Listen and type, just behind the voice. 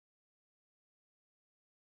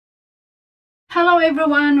Hello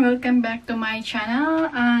everyone, welcome back to my channel,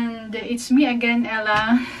 and it's me again,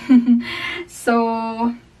 Ella.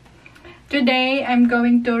 So today I'm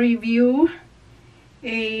going to review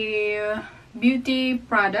a beauty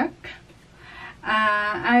product.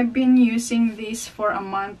 I've been using this for a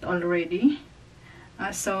month already.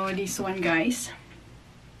 So this one, guys.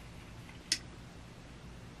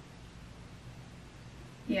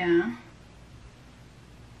 Yeah,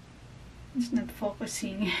 it's not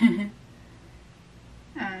focusing.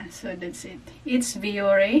 So that's it. It's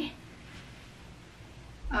Biore.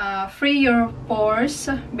 Free your pores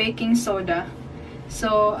baking soda.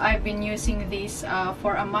 So I've been using this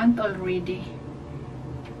for a month already.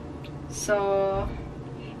 So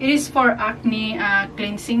it is for acne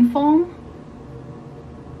cleansing foam.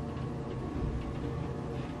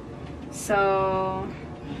 So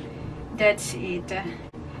that's it.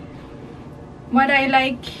 What I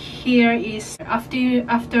like here is after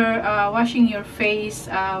washing your face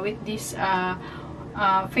with this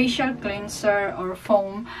facial cleanser or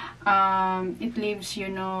foam, it leaves, you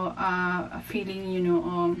know, a feeling, you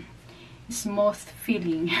know, smooth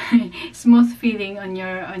feeling, smooth feeling on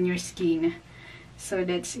your skin. So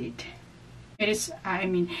that's it. It is,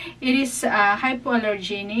 it is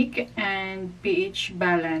hypoallergenic and pH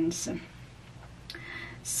balance.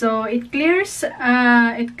 So it clears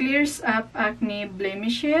up acne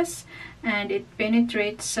blemishes, and it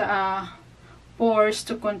penetrates pores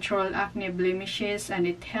to control acne blemishes, and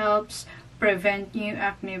it helps prevent new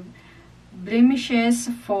acne blemishes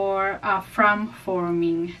from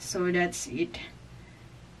forming. So that's it.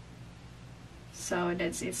 So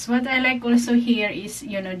that's it. So what I like also here is,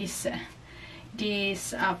 you know, this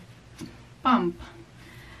pump.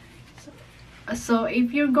 So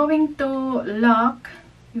if you're going to lock,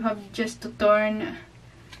 you have just to turn,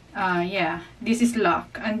 yeah, this is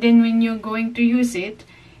lock, and then when you're going to use it,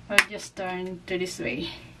 you'll just turn to this way.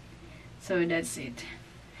 So that's it.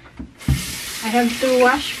 I have to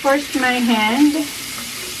wash first my hand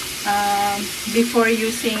before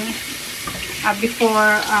using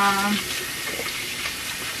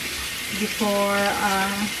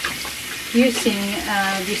using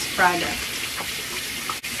this product.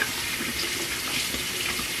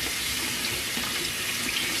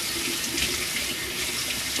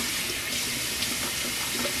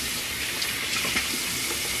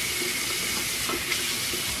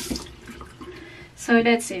 So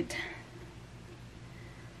that's it.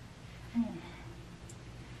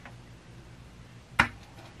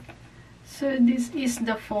 So this is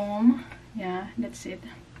the foam. Yeah, that's it.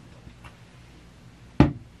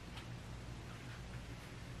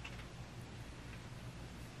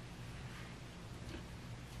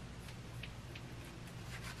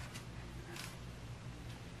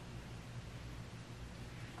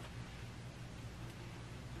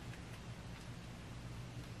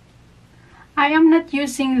 I am not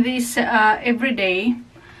using this every day.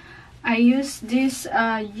 I use this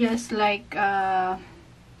just like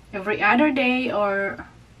every other day or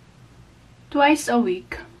twice a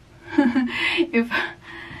week. If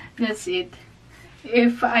that's it.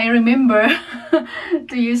 If I remember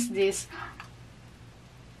to use this,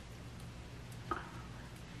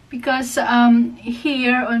 because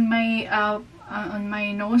here on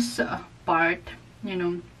my nose part, you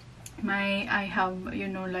know, I have, you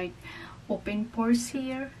know, like open pores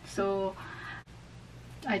here. So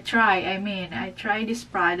I try this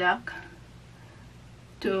product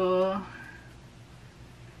to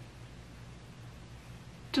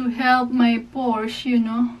help my pores, you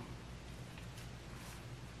know.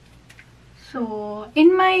 So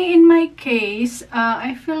in my case,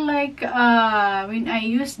 I feel like when I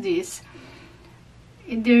use this,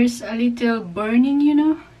 there's a little burning, you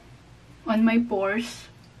know, on my pores,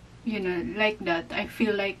 you know, like that. I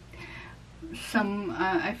feel like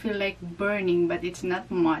I feel like burning, but it's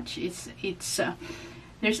not much. It's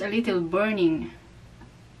there's a little burning,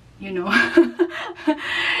 you know.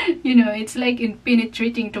 You know, it's like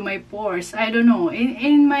penetrating to my pores. I don't know.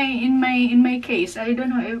 In my case, I don't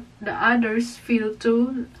know if the others feel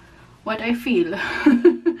too what I feel.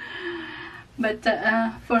 But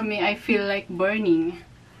for me, I feel like burning.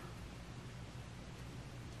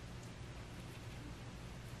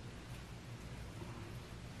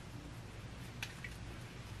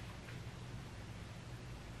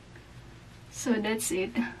 So that's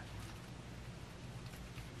it.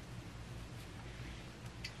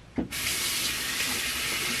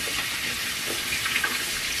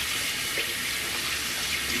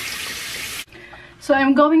 So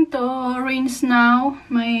I'm going to rinse now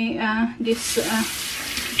my this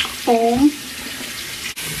foam.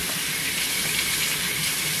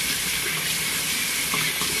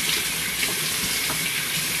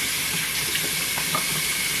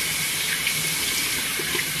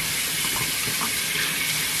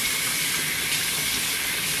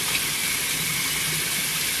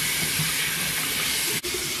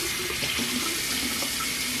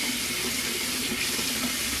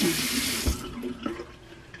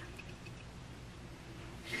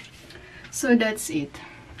 So that's it.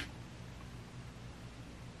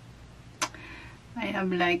 I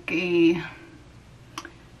have like a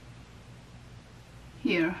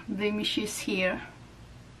here blemishes here,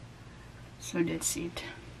 so that's it.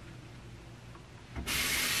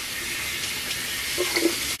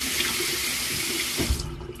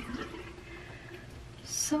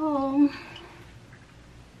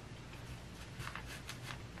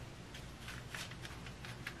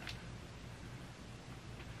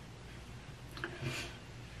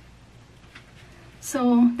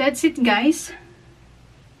 So that's it, guys.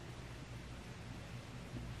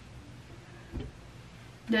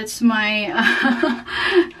 That's my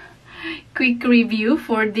quick review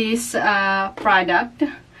for this product.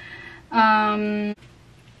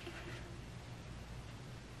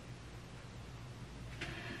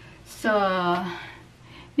 So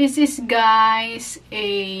this is, guys,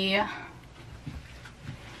 a,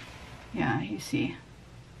 yeah, you see,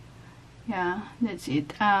 yeah, that's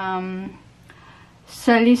it.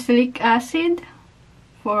 Salicylic acid,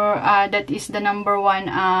 for that is the number one,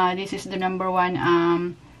 this is the number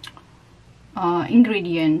one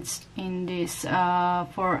ingredients in this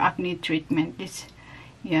for acne treatment. This,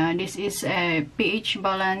 yeah, this is a pH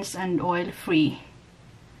balance and oil free.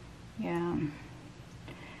 Yeah,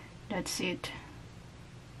 that's it.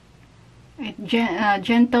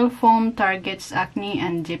 Gentle foam targets acne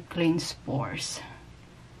and deep cleans pores.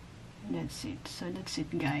 That's it. So that's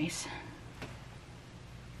it, guys.